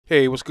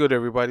Hey, what's good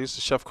everybody? This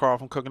is Chef Carl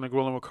from Cooking and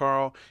Grilling with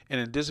Carl,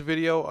 and in this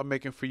video I'm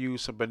making for you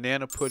some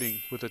banana pudding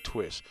with a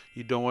twist.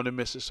 You don't want to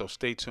miss it, so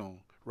stay tuned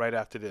right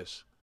after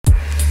this.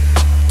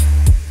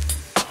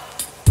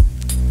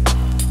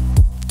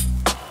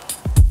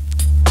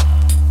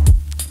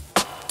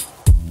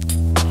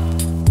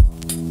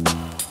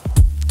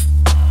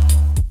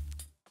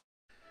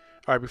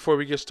 Alright, before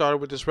we get started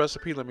with this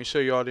recipe, let me show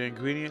you all the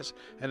ingredients.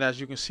 And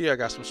as you can see, I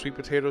got some sweet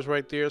potatoes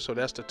right there, so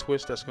that's the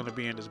twist that's going to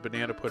be in this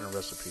banana pudding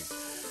recipe.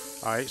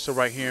 Alright, so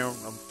right here I'm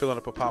filling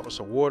up a pot with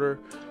some water,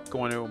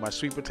 going in with my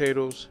sweet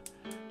potatoes.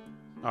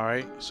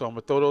 Alright, so I'm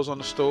going to throw those on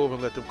the stove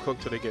and let them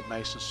cook till they get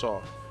nice and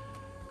soft.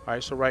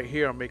 Alright, so right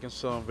here I'm making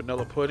some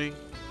vanilla pudding.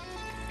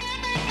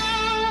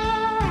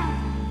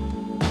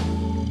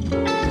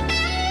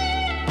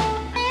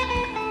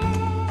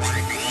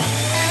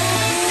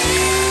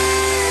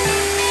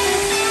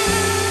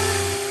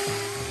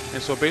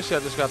 And so basically I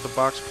just got the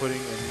box pudding,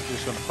 and you're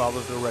just going to follow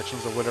the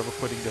directions of whatever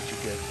pudding that you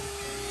get.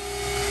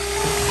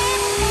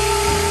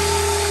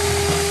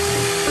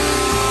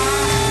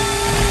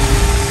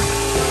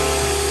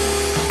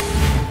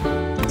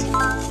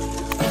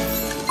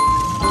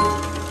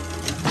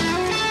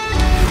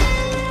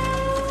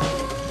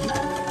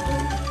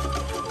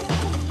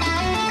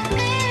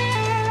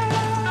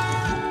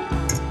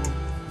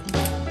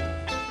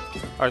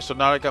 Alright, so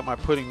now I got my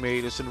pudding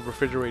made. It's in the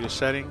refrigerator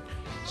setting.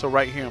 So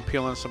right here I'm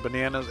peeling some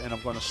bananas and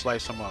I'm going to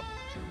slice them up.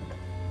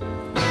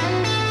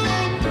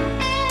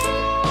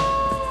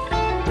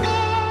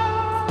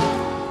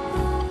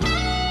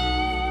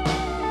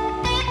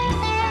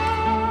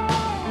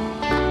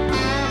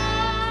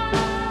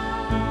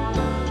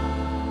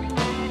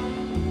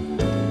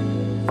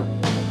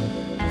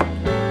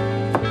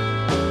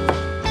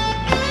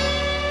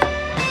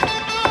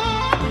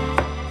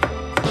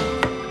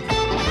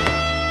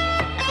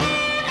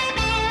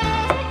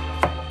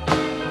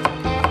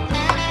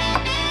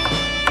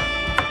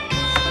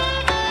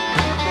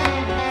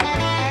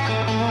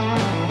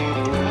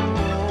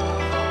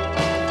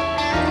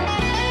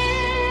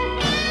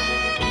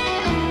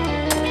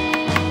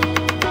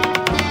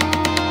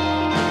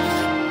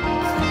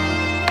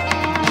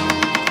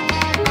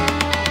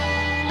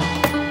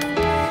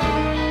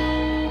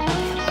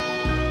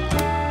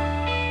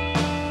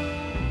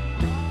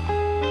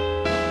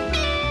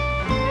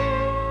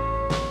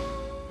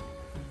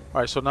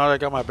 Alright, so now that I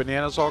got my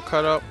bananas all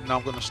cut up, now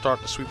I'm going to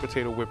start the sweet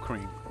potato whipped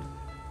cream.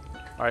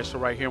 Alright, so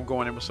right here I'm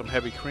going in with some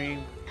heavy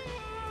cream.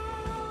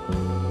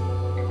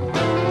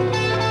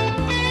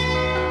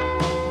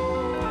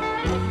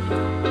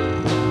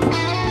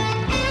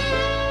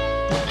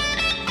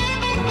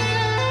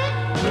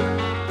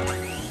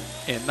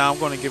 And now I'm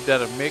going to give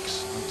that a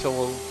mix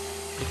until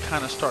it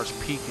kind of starts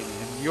peaking,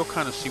 and you'll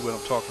kind of see what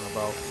I'm talking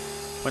about.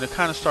 When it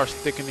kind of starts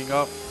thickening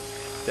up,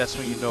 that's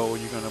when you know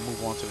you're going to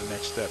move on to the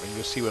next step, and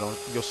you'll see what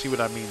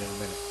I mean in a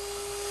minute.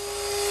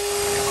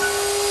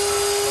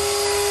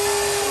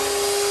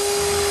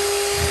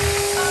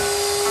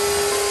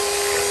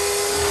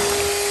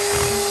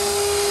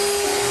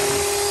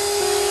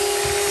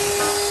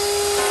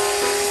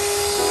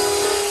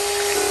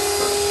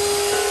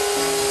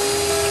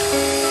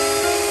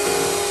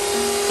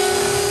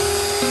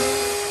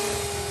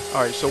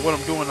 Alright, so what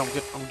I'm doing,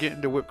 I'm getting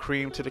the whipped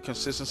cream to the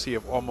consistency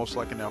of almost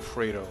like an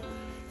Alfredo.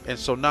 And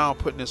so now I'm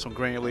putting in some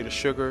granulated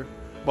sugar.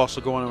 I'm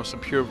also going in with some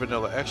pure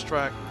vanilla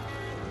extract.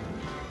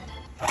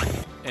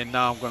 And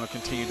now I'm going to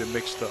continue to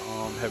mix the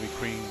heavy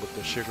cream with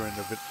the sugar and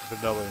the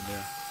vanilla in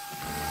there.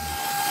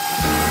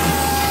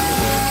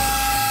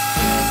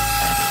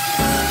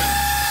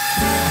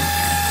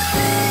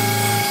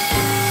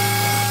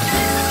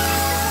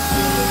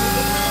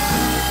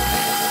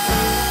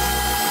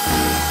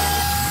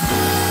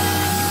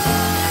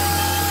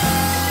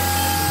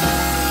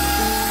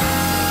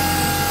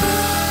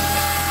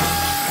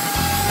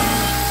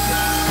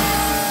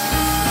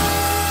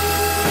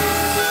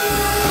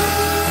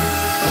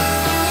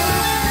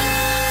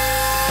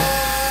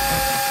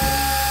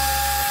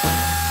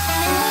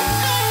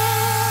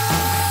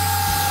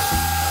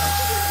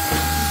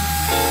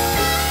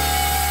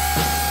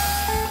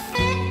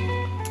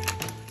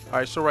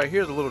 Alright, so right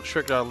here's a little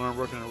trick that I learned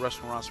working in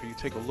restaurants, where you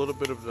take a little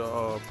bit of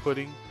the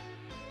pudding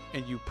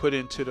and you put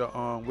into the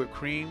whipped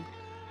cream,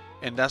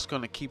 and that's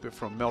going to keep it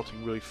from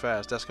melting really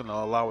fast. That's going to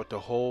allow it to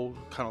hold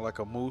kind of like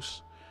a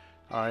mousse.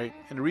 Alright,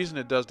 and the reason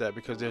it does that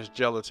because there's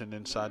gelatin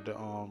inside the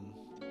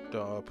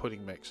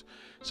pudding mix.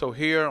 So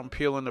here I'm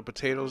peeling the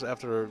potatoes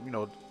after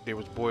they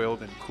was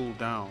boiled and cooled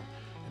down,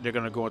 and they're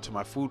going to go into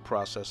my food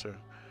processor,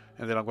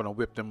 and then I'm going to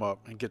whip them up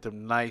and get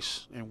them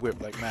nice and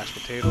whipped like mashed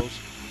potatoes.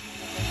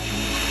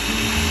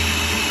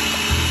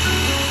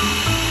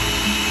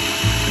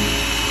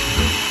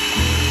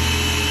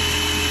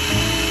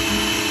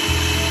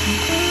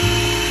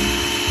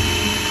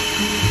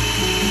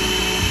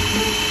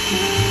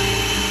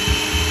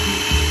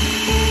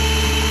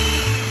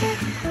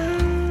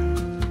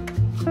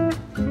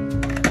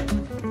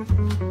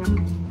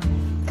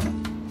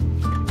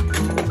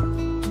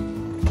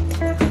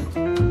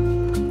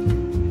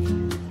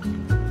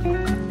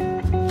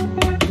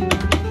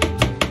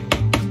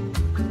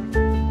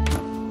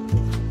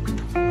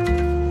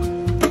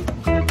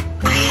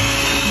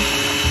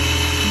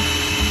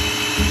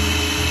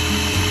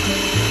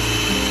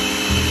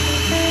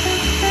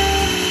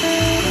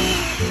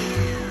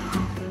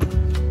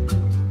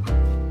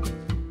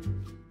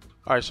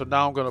 All right, so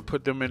now I'm gonna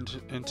put them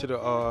into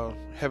the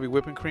heavy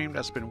whipping cream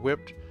that's been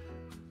whipped,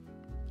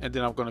 and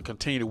then I'm gonna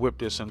continue to whip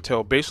this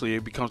until basically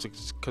it becomes the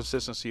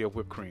consistency of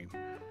whipped cream,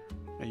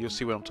 and you'll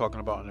see what I'm talking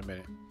about in a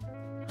minute.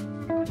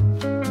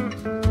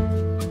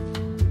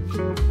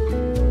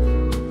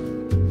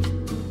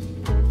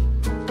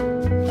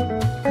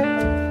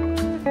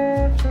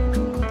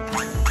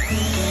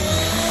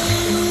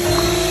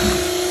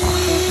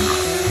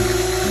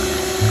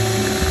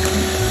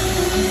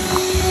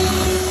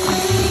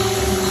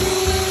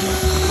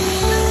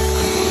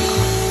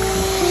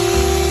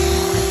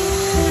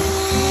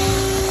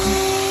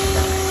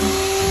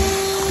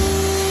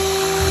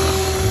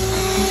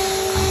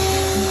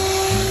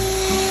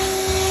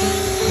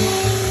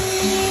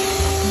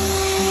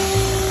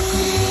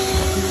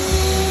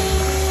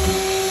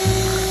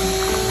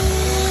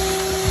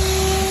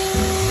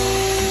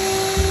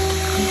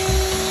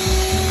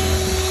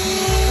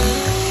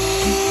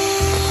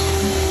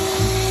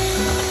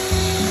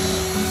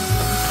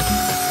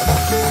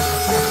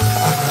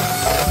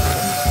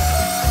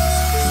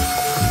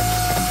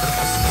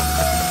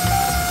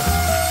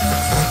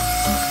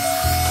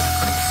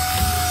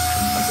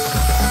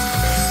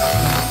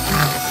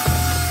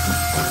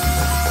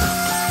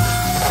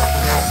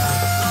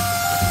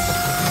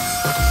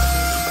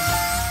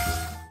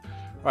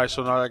 Alright,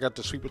 so now I got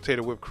the sweet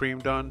potato whipped cream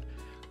done.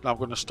 Now I'm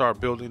going to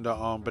start building the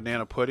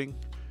banana pudding.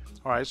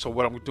 Alright, so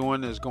what I'm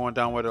doing is going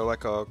down with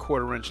like a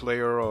 1/4 inch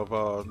layer of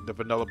the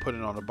vanilla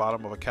pudding on the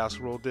bottom of a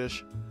casserole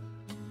dish.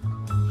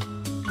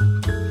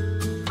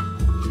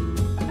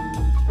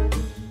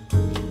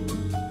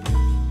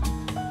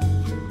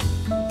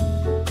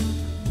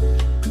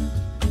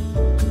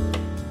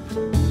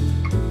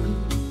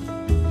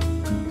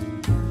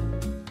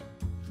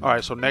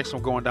 Alright, so next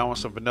I'm going down with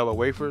some vanilla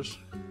wafers.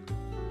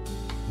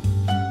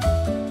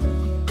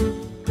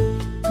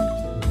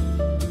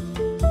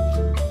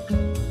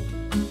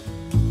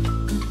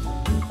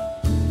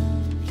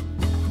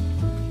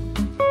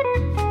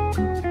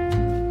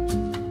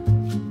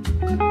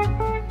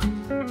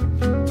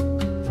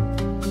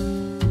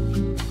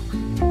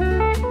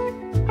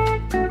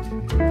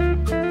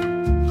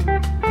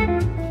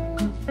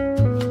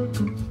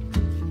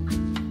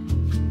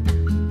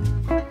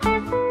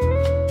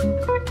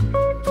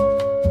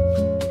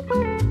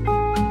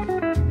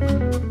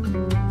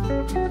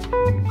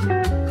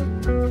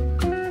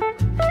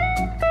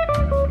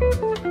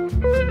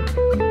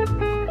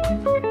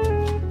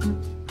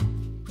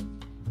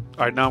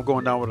 Alright, now I'm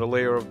going down with a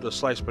layer of the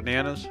sliced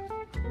bananas.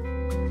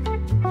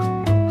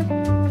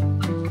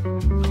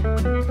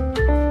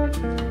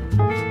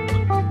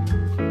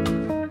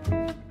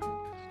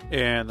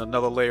 And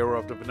another layer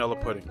of the vanilla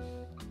pudding.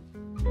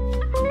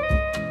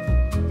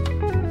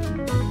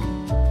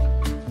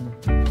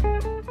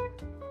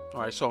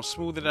 Alright, so I'm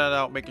smoothing that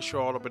out, making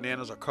sure all the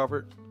bananas are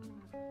covered.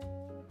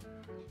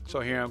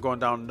 So here I'm going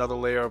down another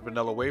layer of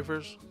vanilla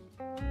wafers.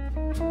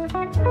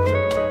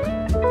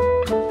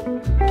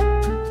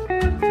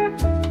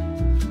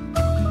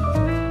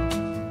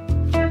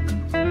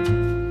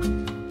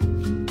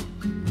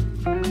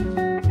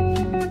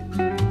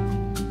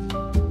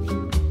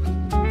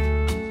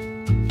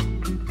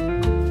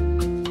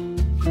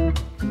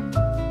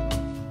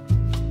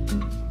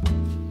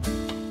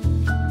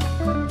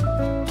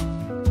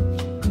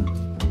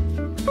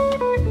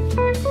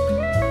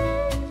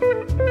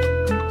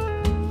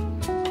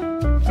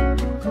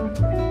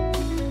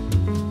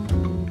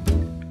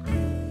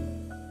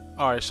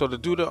 Alright, so to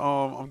do the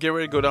I'm getting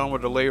ready to go down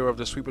with a layer of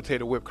the sweet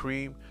potato whipped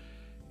cream,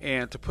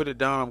 and to put it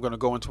down I'm going to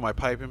go into my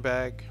piping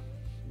bag,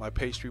 my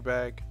pastry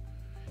bag.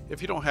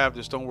 If you don't have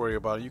this, don't worry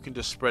about it. You can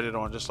just spread it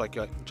on just like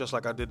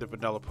I did the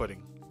vanilla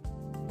pudding.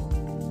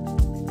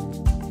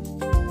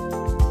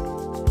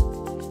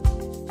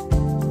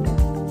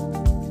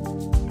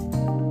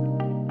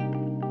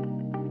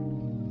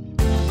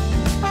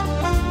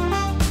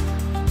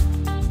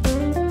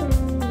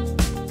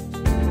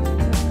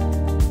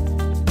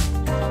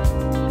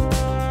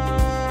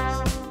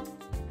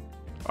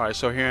 Alright,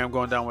 so here I'm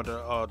going down with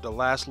the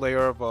last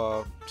layer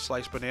of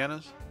sliced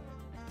bananas.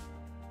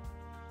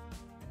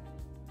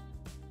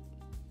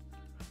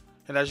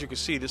 And as you can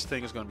see, this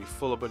thing is going to be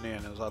full of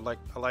bananas. I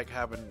like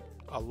having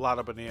a lot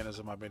of bananas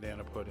in my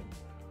banana pudding.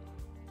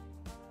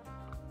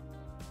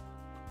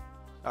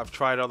 I've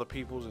tried other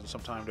people's, and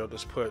sometimes they'll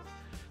just put,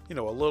 a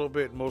little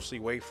bit, mostly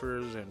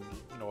wafers, and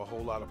a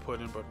whole lot of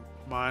pudding. But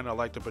mine, I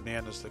like the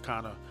bananas to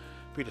kind of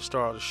be the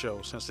star of the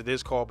show, since it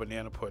is called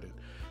banana pudding.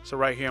 So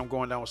right here I'm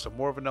going down with some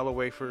more vanilla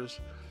wafers,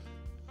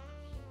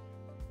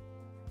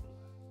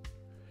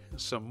 and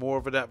some more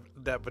of that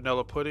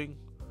vanilla pudding.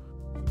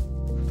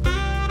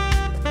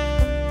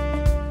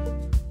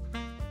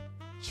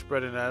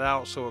 Spreading that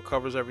out so it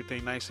covers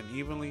everything nice and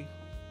evenly.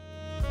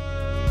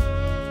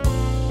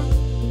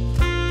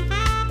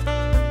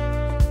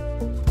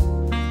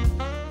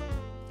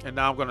 And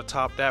now I'm going to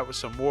top that with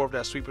some more of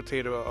that sweet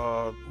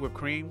potato whipped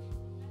cream.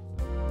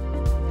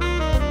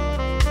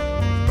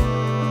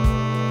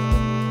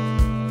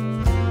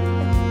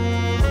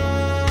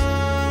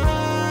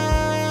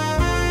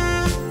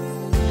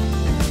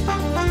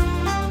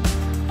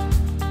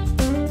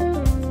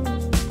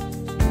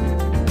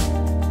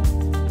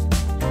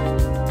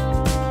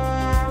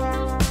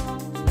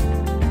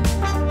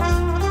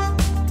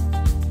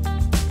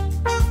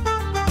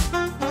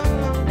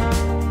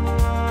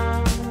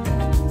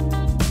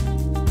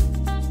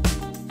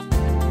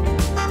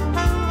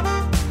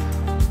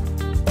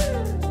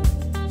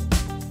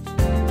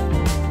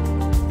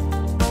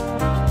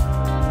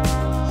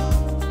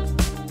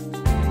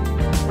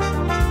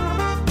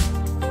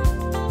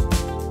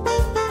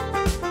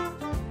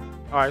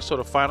 Alright, so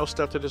the final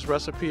step to this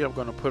recipe, I'm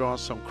going to put on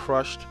some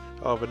crushed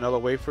vanilla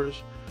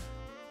wafers.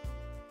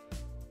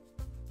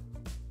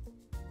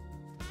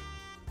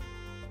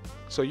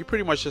 So you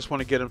pretty much just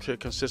want to get them to the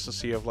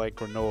consistency of like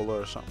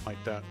granola or something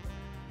like that.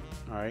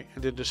 Alright,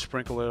 and then just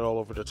sprinkle it all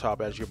over the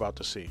top as you're about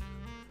to see.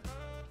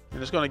 And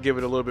it's going to give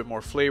it a little bit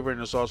more flavor, and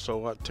it's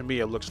also, to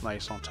me, it looks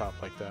nice on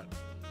top like that.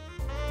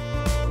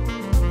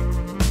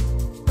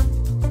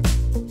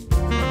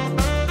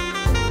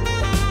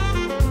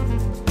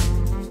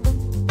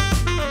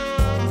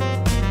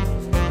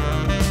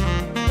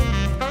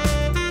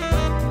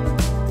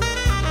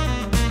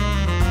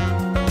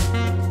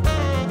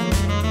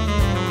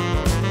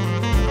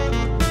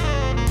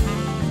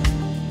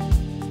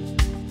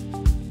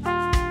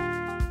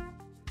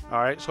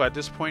 Alright, so at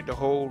this point the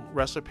whole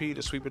recipe,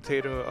 the sweet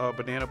potato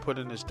banana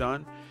pudding, is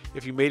done.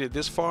 If you made it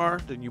this far,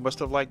 then you must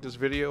have liked this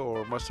video,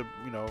 or must have,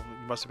 you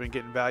must have been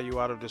getting value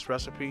out of this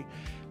recipe.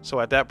 So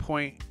at that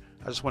point,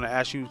 I just want to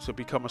ask you to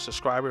become a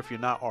subscriber if you're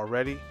not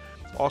already.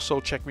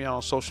 Also, check me out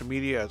on social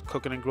media at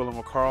Cooking and Grilling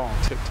with Carl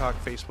on TikTok,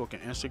 Facebook,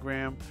 and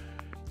Instagram.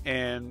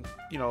 And,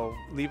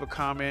 leave a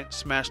comment,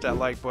 smash that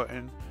like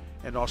button,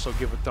 and also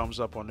give a thumbs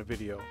up on the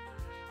video.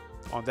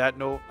 On that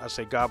note, I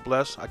say God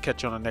bless. I'll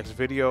catch you on the next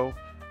video.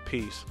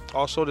 Peace.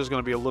 Also, there's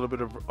going to be a little bit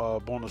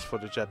of bonus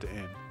footage at the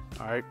end.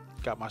 Alright,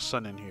 got my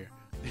son in here.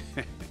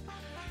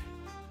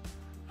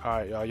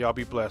 Alright, y'all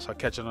be blessed. I'll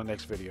catch you on the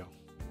next video.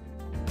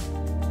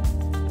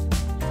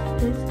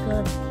 It's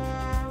good.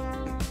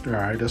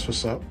 Alright, that's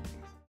what's up.